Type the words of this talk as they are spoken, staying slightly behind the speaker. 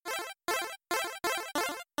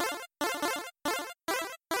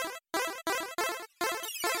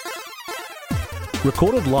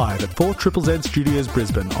Recorded live at 4ZZZ Studios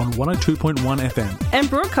Brisbane on 102.1 FM. And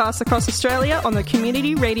broadcast across Australia on the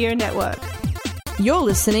Community Radio Network. You're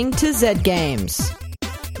listening to Z Games.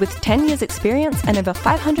 With 10 years experience and over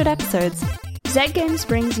 500 episodes, Z Games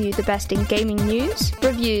brings you the best in gaming news,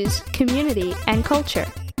 reviews, community and culture.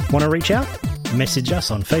 Want to reach out? Message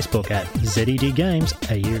us on Facebook at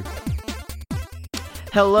ZEDGamesAU.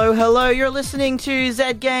 Hello, you're listening to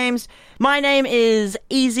Z Games. My name is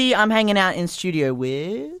Ezie. I'm hanging out in studio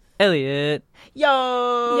with... Elliott.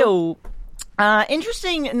 Yo!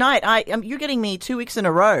 Interesting night. You're getting me 2 weeks in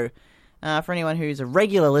a row. For anyone who's a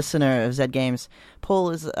regular listener of Z Games,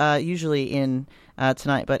 Paul is usually in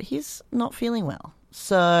tonight, but he's not feeling well.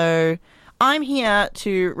 So I'm here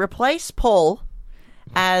to replace Paul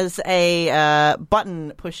as a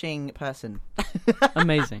button-pushing person.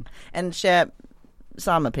 Amazing. And share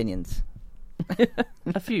some opinions.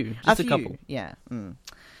 A few. Just a couple. Yeah.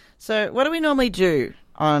 So what do we normally do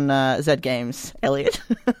on Z Games, Elliott?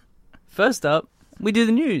 First up, we do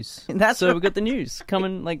the news. That's right. We've got the news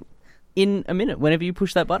coming in a minute, whenever you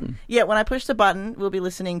push that button. Yeah, when I push the button, we'll be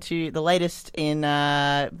listening to the latest in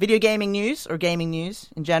video gaming news, or gaming news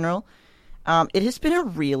in general. It has been a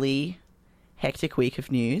really hectic week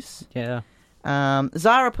of news. Yeah.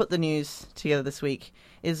 Zara put the news together this week.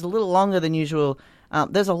 It's a little longer than usual.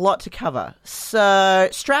 There's a lot to cover. So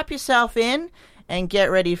strap yourself in and get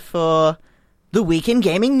ready for the week in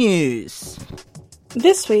gaming news.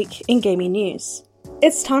 This week in gaming news,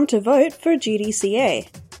 it's time to vote for GDCA.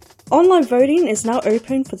 Online voting is now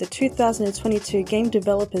open for the 2022 Game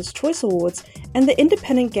Developers Choice Awards and the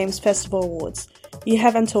Independent Games Festival Awards. You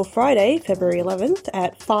have until Friday, February 11th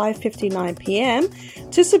at 5:59 PM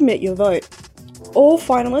to submit your vote. All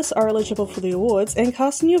finalists are eligible for the awards, and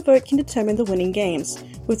casting your vote can determine the winning games,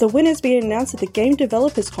 with the winners being announced at the Game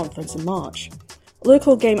Developers Conference in March.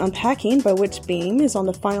 Local game Unpacking by Witchbeam is on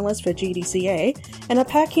the finalist for GDCA, and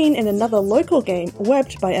Unpacking and another local game,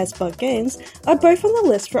 Webbed by S-Bug Games, are both on the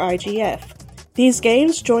list for IGF. These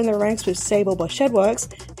games join the ranks with Sable by Shedworks,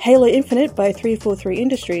 Halo Infinite by 343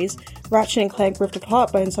 Industries, Ratchet & Clank Rift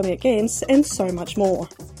Apart by Insomniac Games, and so much more.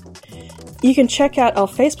 You can check out our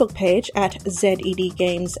Facebook page at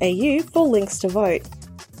ZEDGamesAU for links to vote.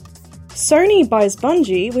 Sony buys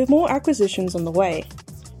Bungie with more acquisitions on the way.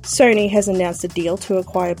 Sony has announced a deal to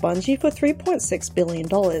acquire Bungie for $3.6 billion,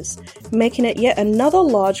 making it yet another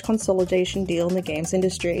large consolidation deal in the games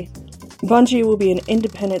industry. Bungie will be an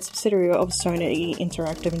independent subsidiary of Sony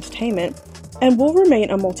Interactive Entertainment and will remain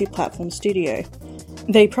a multi-platform studio.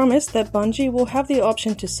 They promise that Bungie will have the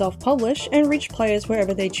option to self-publish and reach players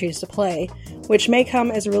wherever they choose to play, which may come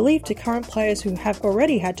as a relief to current players who have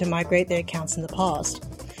already had to migrate their accounts in the past.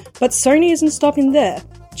 But Sony isn't stopping there.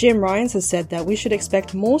 Jim Ryan has said that we should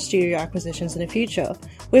expect more studio acquisitions in the future,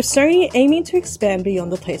 with Sony aiming to expand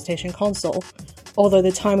beyond the PlayStation console. Although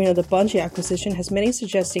the timing of the Bungie acquisition has many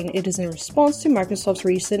suggesting it is in response to Microsoft's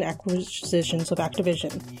recent acquisitions of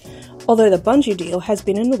Activision, although the Bungie deal has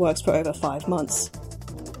been in the works for over 5 months.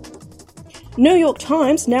 New York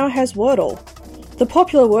Times now has Wordle. The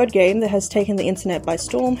popular word game that has taken the internet by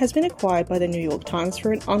storm has been acquired by the New York Times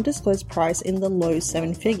for an undisclosed price in the low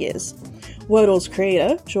 7 figures. Wordle's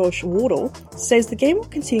creator, Josh Wardle, says the game will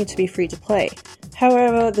continue to be free to play.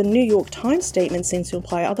 However, the New York Times statement seems to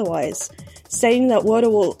imply otherwise, stating that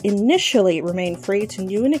Wordle will initially remain free to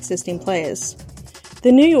new and existing players.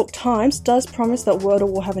 The New York Times does promise that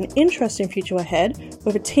Wordle will have an interesting future ahead,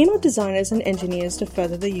 with a team of designers and engineers to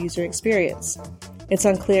further the user experience. It's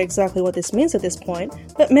unclear exactly what this means at this point,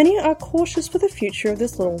 but many are cautious for the future of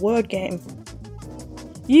this little word game.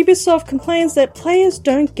 Ubisoft complains that players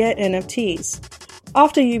don't get NFTs.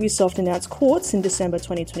 After Ubisoft announced Quartz in December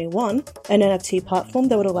 2021, an NFT platform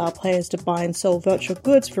that would allow players to buy and sell virtual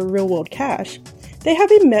goods for real-world cash, they have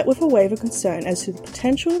been met with a wave of concern as to the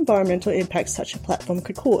potential environmental impact such a platform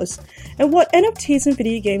could cause, and what NFTs in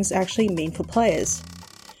video games actually mean for players.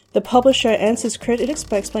 The publisher answers critics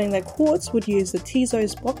by explaining that Quartz would use the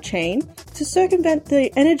Tezos blockchain to circumvent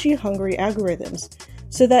the energy-hungry algorithms,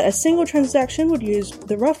 so that a single transaction would use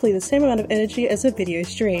roughly the same amount of energy as a video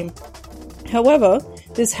stream. However,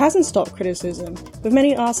 this hasn't stopped criticism, with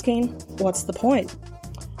many asking, what's the point?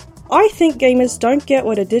 I think gamers don't get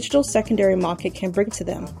what a digital secondary market can bring to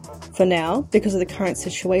them. For now, because of the current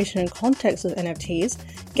situation and context of NFTs,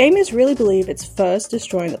 gamers really believe it's first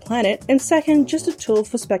destroying the planet and second just a tool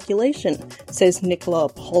for speculation, says Nicola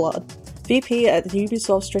Pollard, VP at the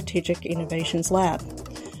Ubisoft Strategic Innovations Lab.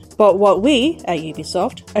 But what we, at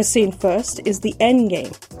Ubisoft, are seeing first is the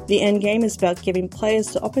endgame. The endgame is about giving players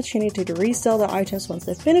the opportunity to resell their items once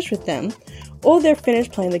they're finished with them, or they're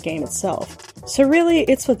finished playing the game itself. So really,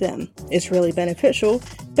 it's for them. It's really beneficial,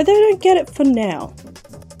 but they don't get it for now.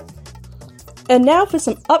 And now for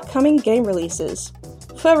some upcoming game releases.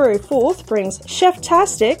 February 4th brings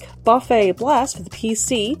Chef-tastic Buffet Blast for the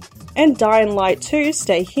PC, and Dying Light 2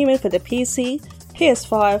 Stay Human for the PC,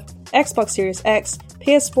 PS5, Xbox Series X,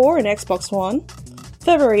 PS4 and Xbox One.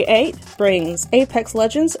 February 8th brings Apex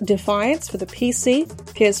Legends Defiance for the PC,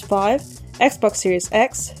 PS5, Xbox Series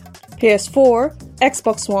X, PS4,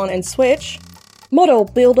 Xbox One and Switch. Model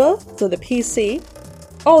Builder for the PC,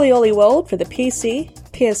 Ollie Ollie World for the PC,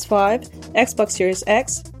 PS5, Xbox Series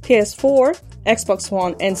X, PS4, Xbox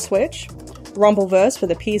One and Switch. Rumbleverse for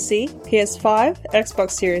the PC, PS5,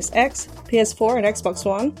 Xbox Series X, PS4 and Xbox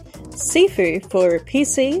One. Sifu for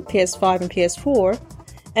PC, PS5 and PS4.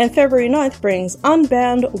 And February 9th brings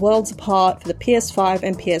Unbound Worlds Apart for the PS5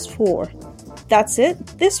 and PS4. That's it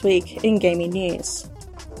this week in gaming news.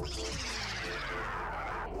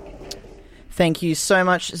 Thank you so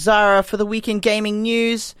much, Zara, for the week in gaming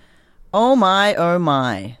news. Oh my, oh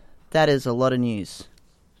my. That is a lot of news.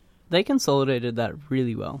 They consolidated that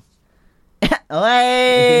really well.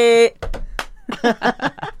 Wait!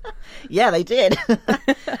 Yeah, they did.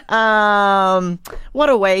 What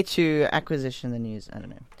a way to acquisition the news. I don't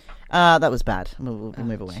know. That was bad. We'll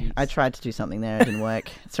move away. Geez. I tried to do something there. It didn't work.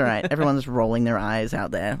 It's all right. Everyone's rolling their eyes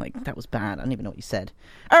out there. Like, that was bad. I don't even know what you said.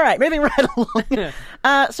 All right, moving right along.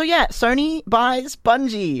 So, yeah, Sony buys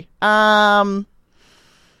Bungie.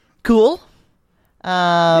 Cool.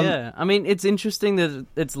 Yeah, I mean, it's interesting that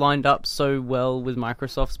it's lined up so well with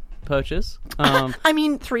Microsoft's purchase. I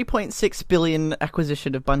mean, 3.6 billion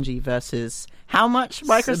acquisition of Bungie versus how much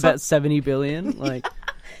Microsoft? About 70 billion. Like,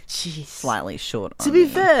 jeez, slightly short. To be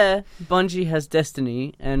fair, Bungie has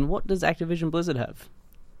Destiny, and what does Activision Blizzard have?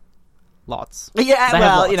 Lots. Yeah, They have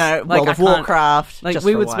well, lots. you know, Like, World I of can't- Warcraft. Like, just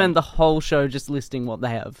we for would one. spend the whole show just listing what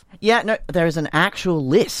they have. Yeah, no, there is an actual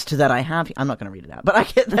list that I have. I'm not going to read it out,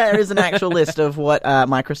 but there is an actual list of what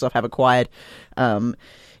Microsoft have acquired.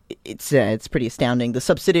 It's pretty astounding. The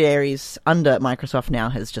subsidiaries under Microsoft now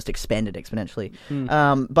has just expanded exponentially.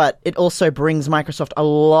 But it also brings Microsoft a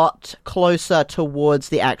lot closer towards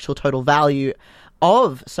the actual total value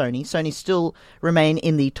of Sony. Sony still remain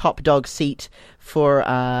in the top dog seat for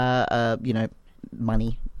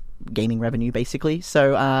money, gaming revenue, basically.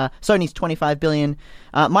 So Sony's 25 billion.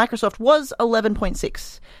 Microsoft was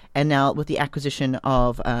 11.6, and now with the acquisition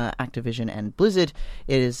of Activision and Blizzard,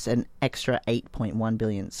 it is an extra 8.1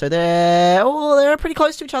 billion. So they're pretty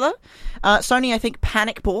close to each other. Sony, I think,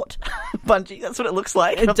 panic bought Bungie. That's what it looks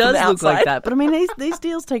like. It does look like outside. that. But I mean, these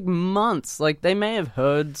deals take months. Like, they may have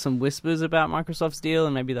heard some whispers about Microsoft's deal,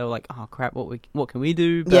 and maybe they were like, "Oh crap, what can we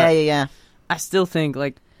do?" But Yeah. I still think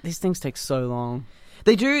like these things take so long.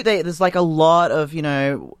 They do. There's like a lot of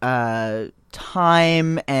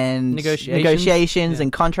time and negotiations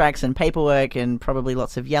and contracts and paperwork and probably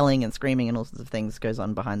lots of yelling and screaming and all sorts of things goes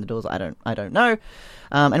on behind the doors. I don't know.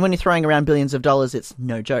 And when you're throwing around billions of dollars, it's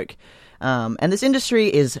no joke. And this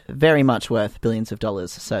industry is very much worth billions of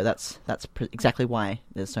dollars. So that's exactly why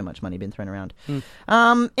there's so much money being thrown around.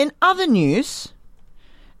 In other news,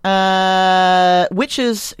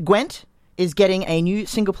 Witcher's Gwent is getting a new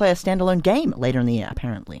single-player standalone game later in the year,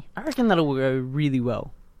 apparently. I reckon that'll go really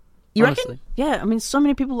well. You honestly. reckon? Yeah, I mean, so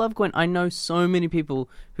many people love Gwent. I know so many people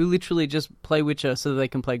who literally just play Witcher so that they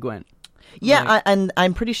can play Gwent. Yeah, and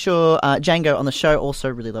I'm pretty sure Django on the show also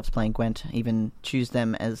really loves playing Gwent. Even choose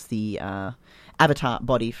them as the avatar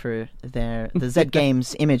body for the Z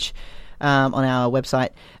Games image on our website.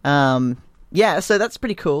 Yeah, so that's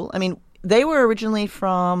pretty cool. I mean, they were originally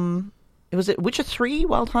from... Was it Witcher 3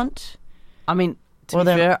 Wild Hunt? I mean, to be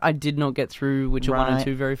fair, I did not get through Witcher 1 and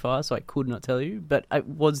 2 very far, so I could not tell you, but I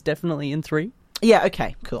was definitely in 3. Yeah,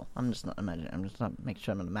 okay, cool. I'm just not making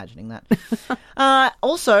sure I'm not imagining that.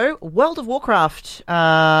 Also, World of Warcraft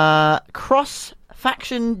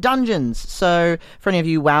cross-faction dungeons. So, for any of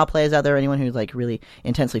you WoW players out there, anyone who like really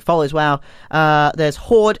intensely follows WoW, there's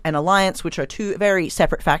Horde and Alliance, which are two very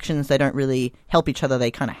separate factions. They don't really help each other. They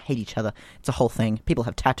kind of hate each other. It's a whole thing. People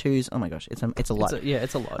have tattoos. Oh my gosh, it's a lot.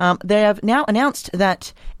 It's a lot. They have now announced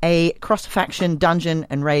that a cross-faction dungeon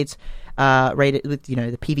and raids rated with the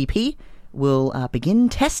PvP will begin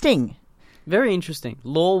testing. Very interesting.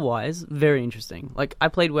 Lore-wise, very interesting. Like, I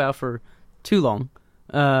played WoW for too long.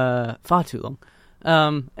 Far too long.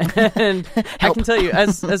 And I can tell you,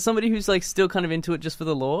 as somebody who's like still kind of into it just for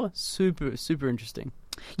the lore, super, super interesting.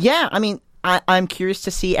 Yeah, I mean, I'm curious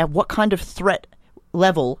to see at what kind of threat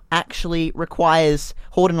level actually requires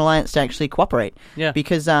Horde and Alliance to actually cooperate. Yeah.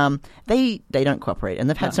 Because they don't cooperate, and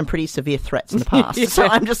they've had some pretty severe threats in the past. Yeah. So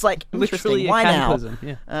I'm just like, Literally interesting. a Why cataclysm,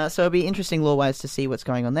 now? yeah. So it'll be interesting lore-wise to see what's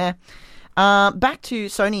going on there. Back to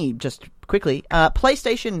Sony, just quickly.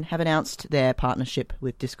 PlayStation have announced their partnership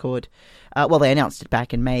with Discord. Well, they announced it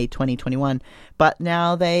back in May 2021, but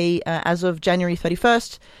now they, as of January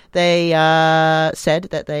 31st, they said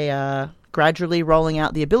that they are gradually rolling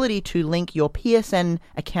out the ability to link your PSN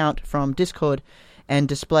account from Discord and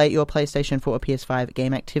display your PlayStation 4 or PS5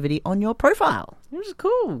 game activity on your profile. Which is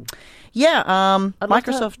cool. Yeah, I'd love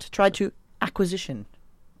Microsoft tried to acquisition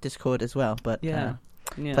Discord as well, but Yeah.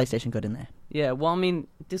 PlayStation got in there. Yeah, well, I mean,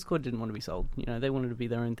 Discord didn't want to be sold. You know, they wanted to be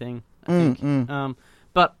their own thing, I think.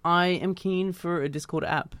 But I am keen for a Discord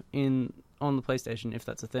app on the PlayStation, if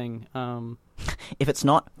that's a thing. If it's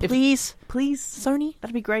not, please, Sony,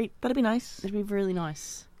 that'd be great. that'd be nice. That'd be really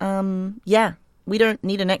nice. Yeah, we don't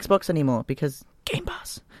need an Xbox anymore because Game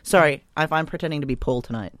Pass. Sorry, I'm pretending to be Paul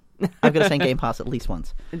tonight. I've got to say Game Pass at least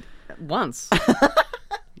once. Once.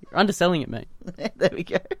 You're underselling it, mate. There we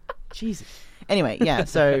go. Jesus. Anyway, yeah,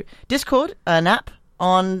 so Discord, an app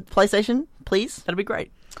on PlayStation, please. That'd be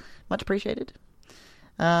great. Much appreciated.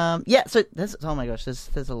 Yeah, so oh my gosh,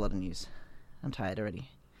 there's a lot of news. I'm tired already.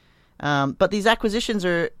 But these acquisitions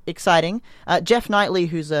are exciting. Jeff Knightley,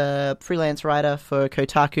 who's a freelance writer for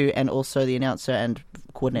Kotaku and also the announcer and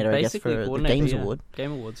coordinator, I guess, for the Games Award.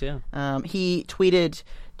 Game Awards, yeah. He tweeted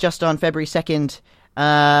just on February 2nd,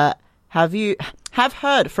 have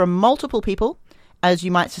heard from multiple people, as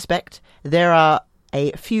you might suspect, there are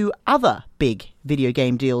a few other big video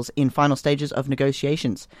game deals in final stages of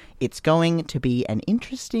negotiations. It's going to be an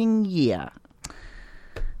interesting year.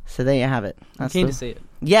 So there you have it. I'm keen to see it.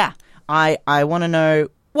 Yeah. I want to know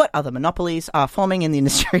what other monopolies are forming in the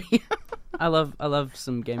industry. I love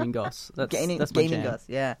some gaming goss. That's my gaming jam. goss,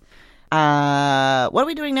 yeah. What are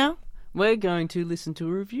we doing now? We're going to listen to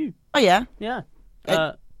a review. Oh, yeah? Yeah.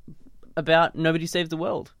 About Nobody Saves the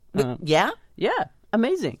World. Yeah? Yeah.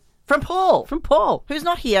 Amazing. From Paul. Who's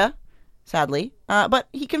Not here, sadly. But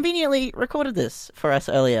he conveniently recorded this for us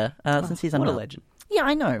earlier, since he's what unwell. a legend. Yeah,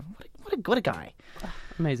 I know. What a guy.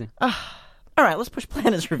 Amazing. All right, let's push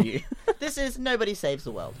Planner's review. This is Nobody Saves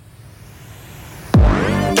the World.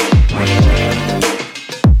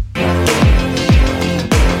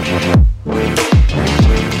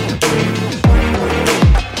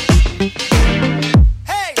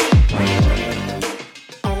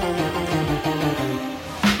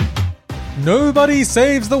 Nobody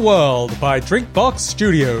Saves the World by Drinkbox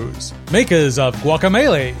Studios, makers of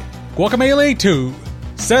Guacamelee, Guacamelee 2,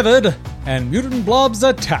 Severed, and Mutant Blobs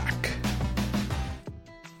Attack.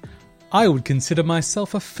 I would consider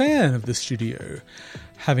myself a fan of the studio,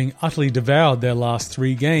 having utterly devoured their last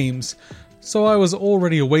 3 games, so I was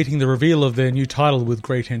already awaiting the reveal of their new title with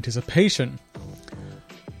great anticipation.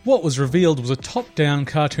 What was revealed was a top-down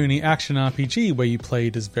cartoony action RPG where you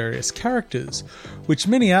played as various characters, which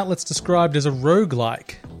many outlets described as a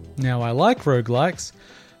roguelike. Now, I like roguelikes,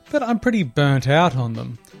 but I'm pretty burnt out on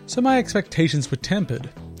them, so my expectations were tempered.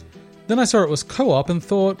 Then I saw it was co-op and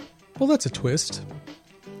thought, well, that's a twist.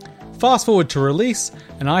 Fast forward to release,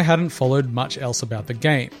 and I hadn't followed much else about the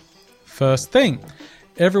game. First thing,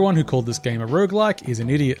 everyone who called this game a roguelike is an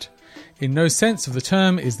idiot. In no sense of the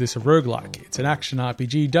term is this a roguelike. It's an action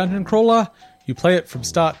RPG dungeon crawler. You play it from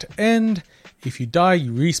start to end. If you die,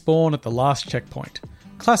 you respawn at the last checkpoint.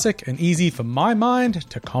 Classic and easy for my mind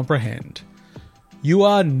to comprehend. You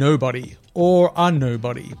are nobody, or are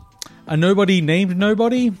nobody. A nobody named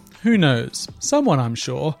Nobody? Who knows? Someone, I'm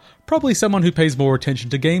sure. Probably someone who pays more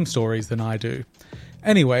attention to game stories than I do.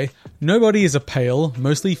 Anyway, Nobody is a pale,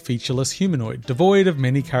 mostly featureless humanoid, devoid of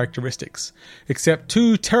many characteristics, except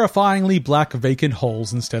 2 terrifyingly black vacant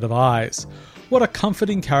holes instead of eyes. What a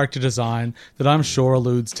comforting character design that I'm sure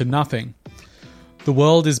alludes to nothing. The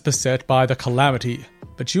world is beset by the calamity,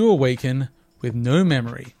 but you awaken with no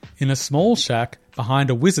memory, in a small shack behind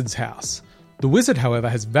a wizard's house. The wizard, however,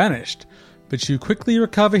 has vanished, but you quickly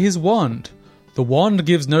recover his wand. The wand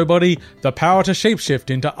gives Nobody the power to shapeshift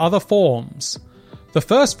into other forms. The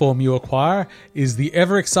first form you acquire is the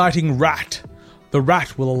ever-exciting rat. The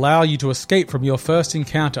rat will allow you to escape from your first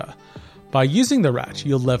encounter. By using the rat,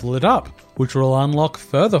 you'll level it up, which will unlock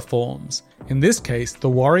further forms, in this case the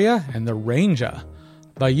warrior and the ranger.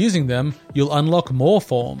 By using them, you'll unlock more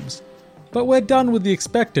forms. But we're done with the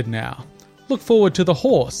expected now. Look forward to the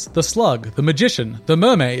horse, the slug, the magician, the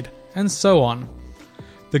mermaid, and so on.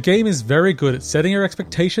 The game is very good at setting your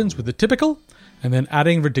expectations with the typical, and then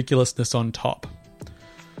adding ridiculousness on top.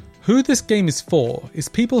 Who this game is for is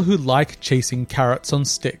people who like chasing carrots on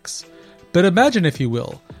sticks. But imagine, if you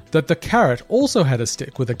will, that the carrot also had a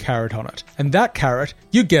stick with a carrot on it, and that carrot,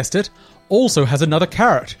 you guessed it, also has another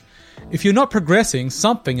carrot. If you're not progressing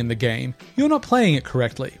something in the game, you're not playing it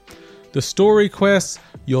correctly. The story quests,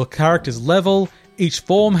 your character's level, each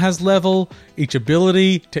form has level, each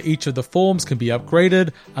ability to each of the forms can be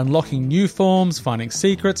upgraded, unlocking new forms, finding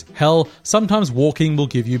secrets, hell, sometimes walking will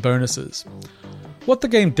give you bonuses. What the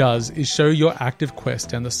game does is show your active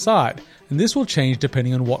quests down the side, and this will change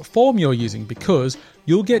depending on what form you're using because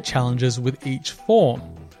you'll get challenges with each form.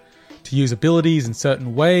 To use abilities in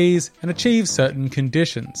certain ways and achieve certain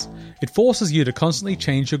conditions. It forces you to constantly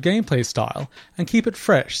change your gameplay style and keep it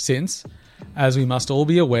fresh since, as we must all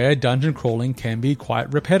be aware, dungeon crawling can be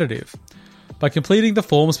quite repetitive. By completing the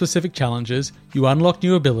form-specific challenges, you unlock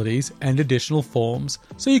new abilities and additional forms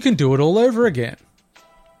so you can do it all over again.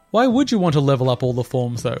 Why would you want to level up all the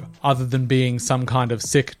forms though, other than being some kind of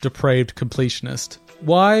sick, depraved completionist?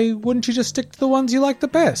 Why wouldn't you just stick to the ones you like the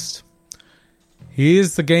best?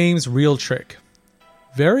 Here's the game's real trick.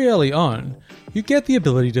 Very early on, you get the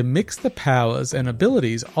ability to mix the powers and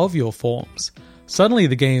abilities of your forms. Suddenly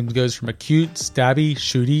the game goes from a cute, stabby,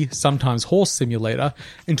 shooty, sometimes horse simulator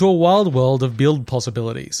into a wild world of build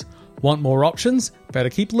possibilities. Want more options? Better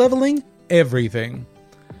keep leveling everything.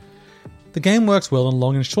 The game works well in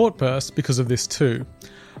long and short bursts because of this too.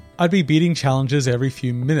 I'd be beating challenges every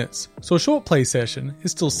few minutes, so a short play session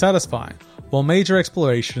is still satisfying, while major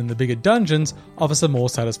exploration in the bigger dungeons offer some more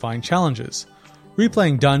satisfying challenges.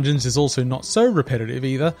 Replaying dungeons is also not so repetitive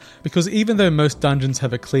either, because even though most dungeons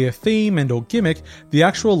have a clear theme and or gimmick, the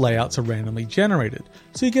actual layouts are randomly generated,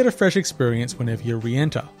 so you get a fresh experience whenever you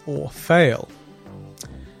re-enter, or fail.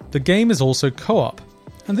 The game is also co-op,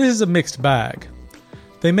 and this is a mixed bag.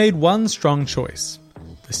 They made one strong choice.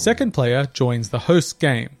 The second player joins the host's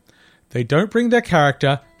game. They don't bring their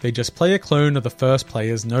character, they just play a clone of the first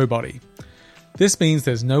player's nobody. This means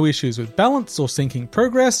there's no issues with balance or syncing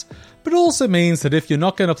progress, but also means that if you're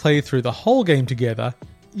not going to play through the whole game together,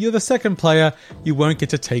 you're the second player, you won't get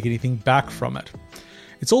to take anything back from it.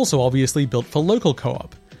 It's also obviously built for local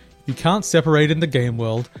co-op. You can't separate in the game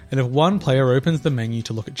world, and if one player opens the menu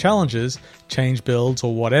to look at challenges, change builds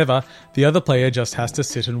or whatever, the other player just has to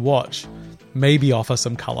sit and watch. Maybe offer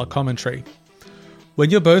some colour commentary. When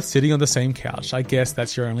you're both sitting on the same couch, I guess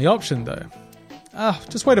that's your only option though.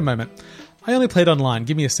 Just wait a moment. I only played online,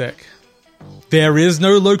 give me a sec. There is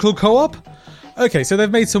no local co-op? Okay, so they've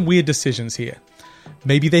made some weird decisions here.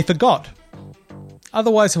 Maybe they forgot.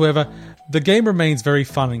 Otherwise, however, the game remains very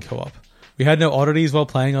fun in co-op. We had no oddities while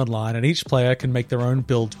playing online, and each player can make their own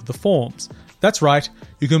builds with the forms. That's right,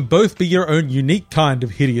 you can both be your own unique kind of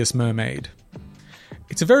hideous mermaid.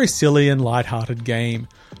 It's a very silly and light-hearted game.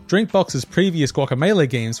 Drinkbox's previous Guacamelee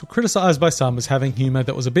games were criticised by some as having humour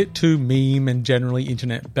that was a bit too meme and generally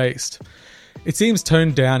internet-based. It seems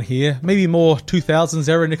toned down here, maybe more 2000s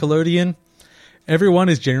era Nickelodeon. Everyone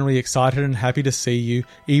is generally excited and happy to see you,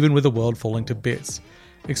 even with the world falling to bits.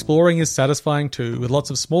 Exploring is satisfying too, with lots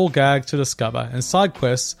of small gags to discover and side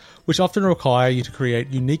quests which often require you to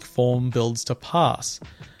create unique form builds to pass.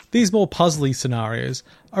 These more puzzly scenarios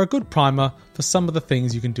are a good primer for some of the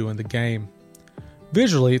things you can do in the game.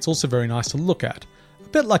 Visually, it's also very nice to look at. A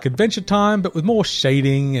bit like Adventure Time, but with more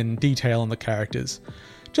shading and detail on the characters.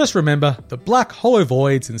 Just remember the black hollow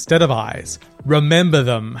voids instead of eyes. Remember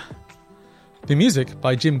them! The music,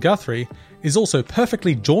 by Jim Guthrie, is also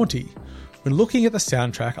perfectly jaunty. When looking at the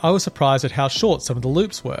soundtrack, I was surprised at how short some of the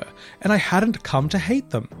loops were, and I hadn't come to hate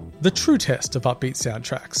them. The true test of upbeat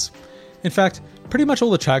soundtracks. In fact, pretty much all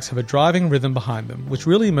the tracks have a driving rhythm behind them, which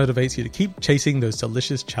really motivates you to keep chasing those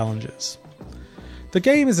delicious challenges. The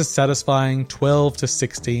game is a satisfying 12 to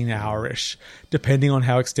 16 hour-ish, depending on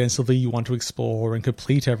how extensively you want to explore and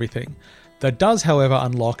complete everything. That does, however,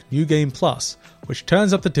 unlock New Game Plus, which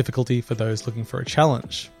turns up the difficulty for those looking for a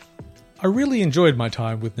challenge. I really enjoyed my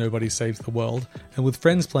time with Nobody Saves the World, and with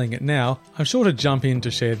friends playing it now, I'm sure to jump in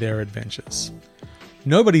to share their adventures.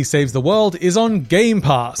 Nobody Saves the World is on Game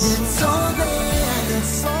Pass! It's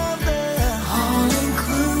all there,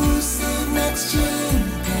 all-inclusive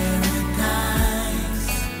next-gen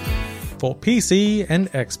paradise. For PC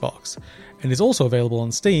and Xbox, and is also available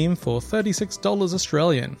on Steam for $36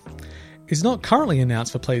 Australian. It's not currently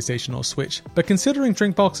announced for PlayStation or Switch, but considering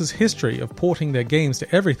Drinkbox's history of porting their games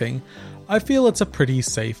to everything, I feel it's a pretty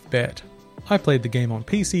safe bet. I played the game on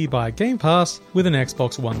PC via Game Pass with an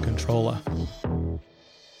Xbox One controller.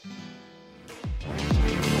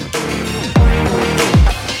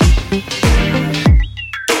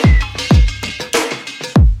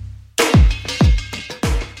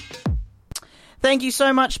 Thank you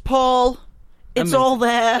so much, Paul. It's all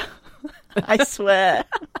there. I swear.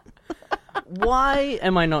 Why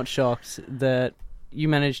am I not shocked that you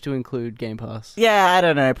managed to include Game Pass? Yeah, I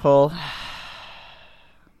don't know, Paul.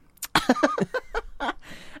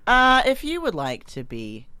 If you would like to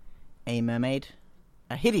be a mermaid,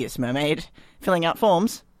 a hideous mermaid, filling out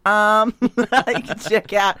forms, you can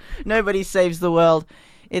check out Nobody Saves the World.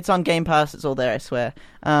 It's on Game Pass. It's all there, I swear.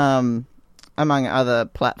 Among other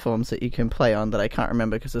platforms that you can play on that I can't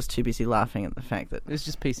remember because I was too busy laughing at the fact that... It's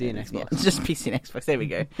just PC and Xbox. Yeah, it's just PC and Xbox. There we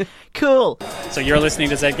go. Cool. So you're listening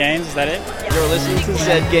to Zed Games, is that it? You're listening to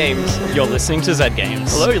Zed Games. You're listening to Zed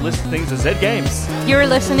Games. Hello, you're listening to Zed Games. You're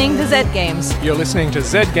listening to Zed Games. You're listening to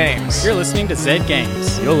Zed Games. You're listening to Zed Games.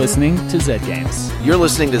 You're listening to Zed Games. You're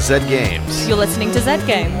listening to Zed Games. You're listening to Zed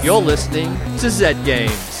Games. You're listening to Zed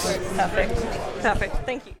Games. Perfect.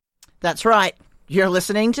 Thank you. That's right. You're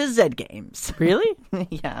listening to Zed Games. Really?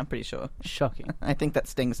 Yeah, I'm pretty sure. Shocking. I think that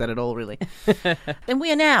stings that at all, really. And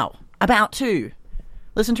we are now about to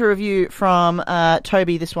listen to a review from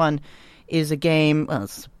Tobi. This one is a game, well,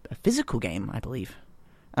 it's a physical game, I believe,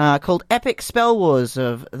 called Epic Spell Wars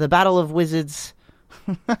of the Battle of Wizards.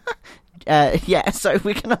 Yeah, so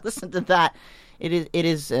we're going to listen to that. It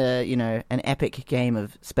is an epic game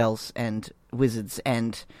of spells and wizards,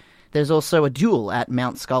 and there's also a duel at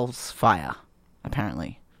Mount Skullzfyre.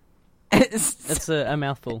 Apparently. That's a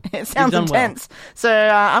mouthful. It sounds intense. Well. So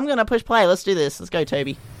I'm going to push play. Let's do this. Let's go,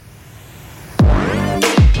 Tobi.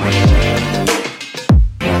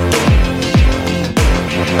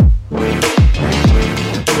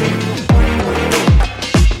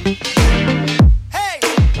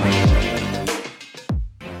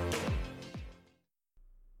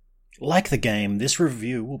 Like the game, this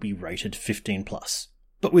review will be rated 15+,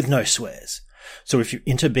 but with no swears. So if you're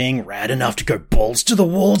into being rad enough to go balls to the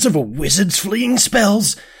walls of a wizard's fleeing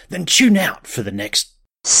spells, then tune out for the next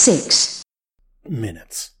 6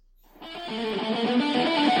 minutes.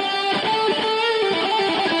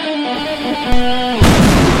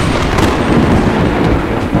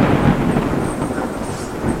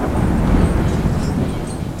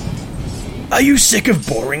 Are you sick of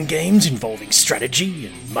boring games involving strategy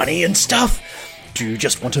and money and stuff? Do you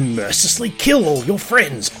just want to mercilessly kill all your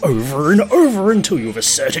friends over and over until you've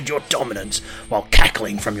asserted your dominance while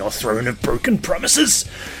cackling from your throne of broken promises?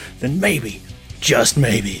 Then maybe, just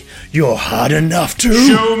maybe, you're hard enough to...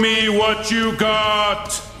 Show me what you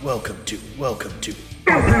got! Welcome to...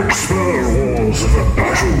 Epic Spell Wars of the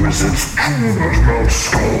Battle Wizards June at Mount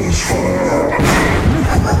Skullzfyre.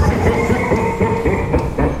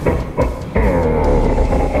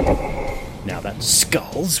 Now that's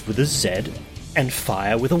skulls with a Z and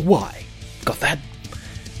fire with a Y. Got that?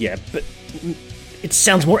 Yeah, but it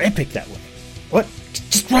sounds more epic that way. What?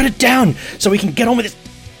 Just write it down so we can get on with it.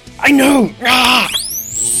 I know!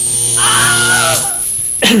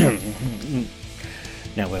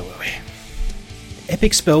 Now, where were we?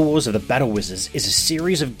 Epic Spell Wars of the Battle Wizards is a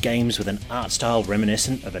series of games with an art style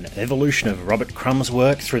reminiscent of an evolution of Robert Crumb's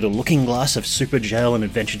work through the looking glass of Super Jail and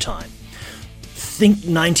Adventure Time. Think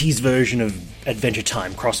 90s version of Adventure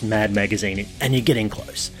Time cross Mad Magazine, and you're getting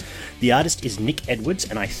close. The artist is Nick Edwards,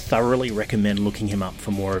 and I thoroughly recommend looking him up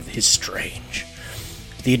for more of his strange.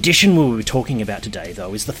 The edition we'll be talking about today,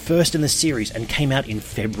 though, is the first in the series and came out in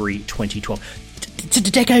February 2012. It's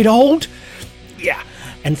a decade old? Yeah,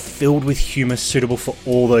 and filled with humour suitable for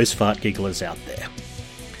all those fart gigglers out there.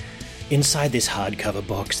 Inside this hardcover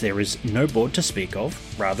box there is no board to speak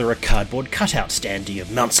of, rather a cardboard cutout standee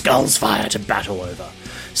of Mount Skullzfyre to battle over.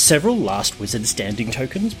 Several Last Wizard standing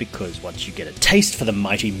tokens, because once you get a taste for the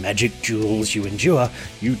mighty magic jewels you endure,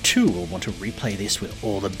 you too will want to replay this with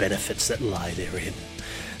all the benefits that lie therein.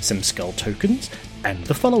 Some skull tokens, and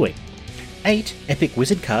the following. 8 epic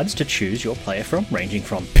wizard cards to choose your player from, ranging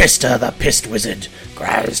from Pista the Pissed Wizard,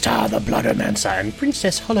 Grastar the Bloodomancer, and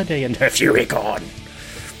Princess Holiday and her Furycorn.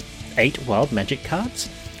 8 wild magic cards,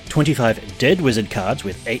 25 dead wizard cards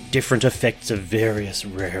with 8 different effects of various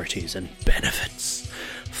rarities and benefits,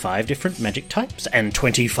 5 different magic types, and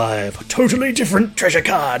 25 totally different treasure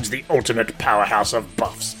cards, the ultimate powerhouse of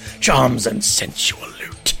buffs, charms, and sensual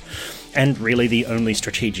loot. And really the only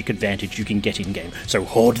strategic advantage you can get in-game, so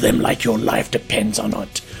hoard them like your life depends on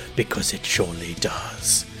it, because it surely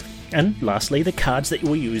does. And lastly, the cards that you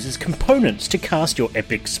will use as components to cast your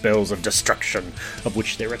epic spells of destruction, of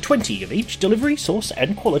which there are 20 of each delivery, source,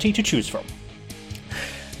 and quality to choose from.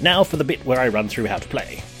 Now for the bit where I run through how to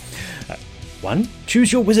play. 1.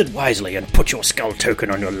 Choose your wizard wisely and put your skull token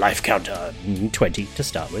on your life counter, 20 to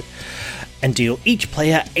start with, and deal each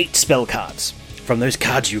player 8 spell cards. From those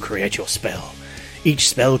cards you create your spell. Each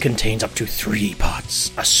spell contains up to 3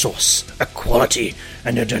 parts, a source, a quality,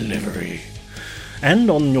 and a delivery.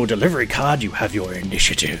 And on your delivery card you have your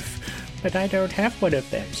initiative. But I don't have one of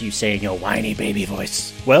those, you say in your whiny baby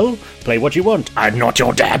voice. Well, play what you want. I'm not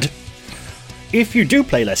your dad. If you do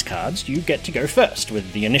play less cards, you get to go first,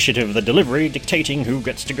 with the initiative of the delivery dictating who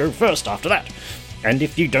gets to go first after that. And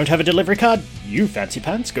if you don't have a delivery card, you fancy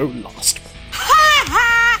pants go last.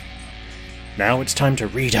 Now it's time to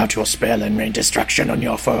read out your spell and rain destruction on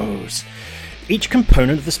your foes. Each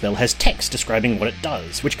component of the spell has text describing what it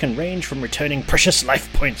does, which can range from returning precious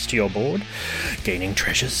life points to your board, gaining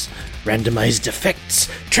treasures, randomized effects,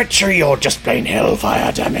 treachery, or just plain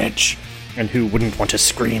hellfire damage. And who wouldn't want to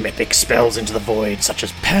scream epic spells into the void, such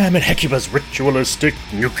as Pam and Hecuba's ritualistic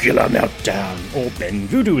nuclear meltdown, or Ben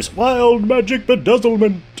Voodoo's wild magic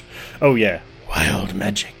bedazzlement. Oh yeah, wild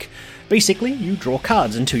magic. Basically, you draw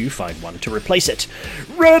cards until you find one to replace it.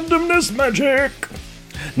 Randomness magic!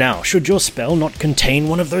 Now, should your spell not contain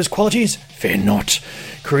one of those qualities? Fear not.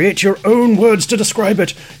 Create your own words to describe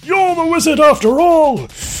it. You're the wizard after all!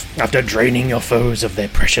 After draining your foes of their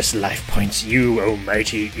precious life points, you, O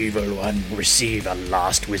mighty evil one, receive a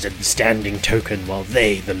last wizard standing token, while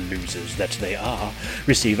they, the losers that they are,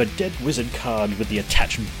 receive a dead wizard card with the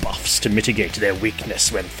attached buffs to mitigate their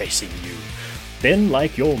weakness when facing you. Then,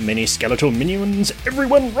 like your many skeletal minions,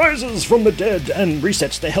 everyone rises from the dead and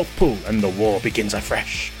resets their health pool, and the war begins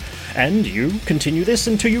afresh. And you continue this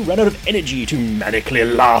until you run out of energy to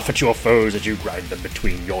manically laugh at your foes as you grind them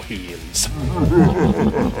between your heels.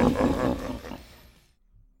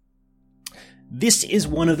 This is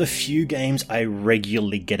one of the few games I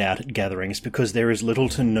regularly get out at gatherings because there is little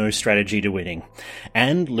to no strategy to winning,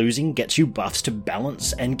 and losing gets you buffs to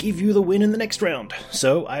balance and give you the win in the next round.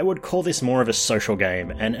 So I would call this more of a social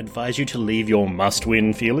game and advise you to leave your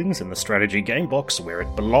must-win feelings in the strategy game box where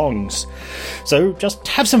it belongs. So just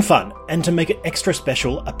have some fun, and to make it extra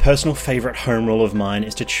special, a personal favourite home rule of mine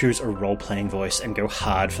is to choose a role-playing voice and go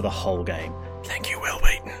hard for the whole game. Thank you, Will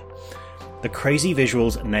Wheaton. The crazy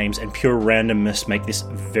visuals, names, and pure randomness make this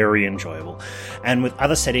very enjoyable, and with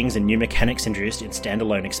other settings and new mechanics introduced in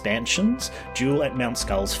standalone expansions, Duel at Mount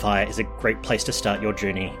Skullzfyre is a great place to start your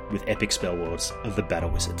journey with Epic Spell Wars of the Battle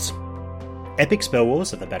Wizards. Epic Spell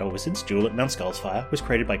Wars of the Battle Wizards Duel at Mount Skullzfyre was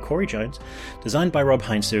created by Corey Jones, designed by Rob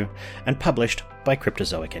Heinzu, and published by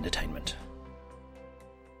Cryptozoic Entertainment.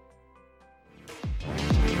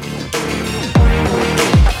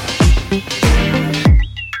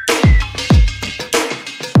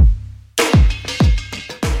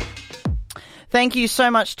 Thank you so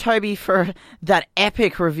much, Toby, for that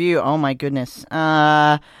epic review. Oh my goodness.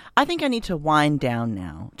 I think I need to wind down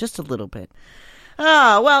now, just a little bit.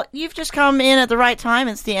 Well, you've just come in at the right time.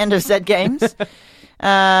 It's the end of Zed Games.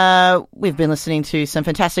 We've been listening to some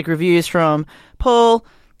fantastic reviews from Paul.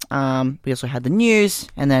 We also had the news,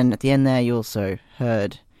 and then at the end there, you also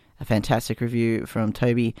heard a fantastic review from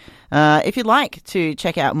Toby. If you'd like to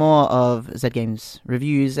check out more of Zed Games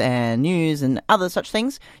reviews and news and other such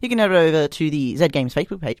things, you can head over to the Zed Games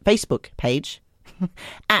Facebook page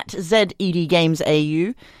at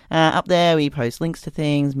ZedGamesAU. Up there, we post links to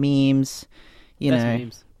things, memes,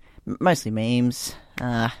 memes. Mostly memes.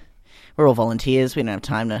 We're all volunteers. We don't have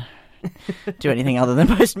time to do anything other than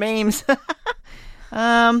post memes.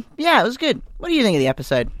 Yeah, it was good. What do you think of the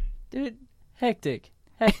episode? Dude, hectic,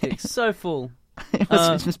 so full. It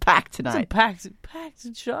was packed tonight. It's a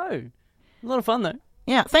packed show. A lot of fun, though.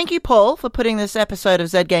 Yeah, thank you, Paul, for putting this episode of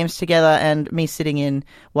Zed Games together and me sitting in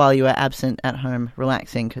while you were absent at home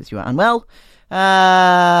relaxing because you were unwell.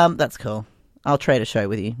 That's cool. I'll trade a show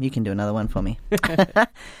with you. You can do another one for me.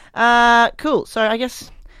 Cool. So I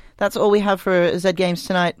guess that's all we have for Zed Games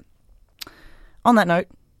tonight. On that note,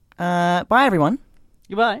 bye, everyone.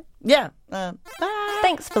 Goodbye. Yeah. Bye.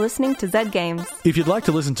 Thanks for listening to Zed Games. If you'd like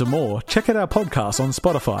to listen to more, check out our podcast on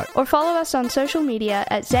Spotify. Or follow us on social media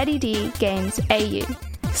at ZedGamesAU.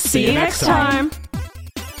 See you next time.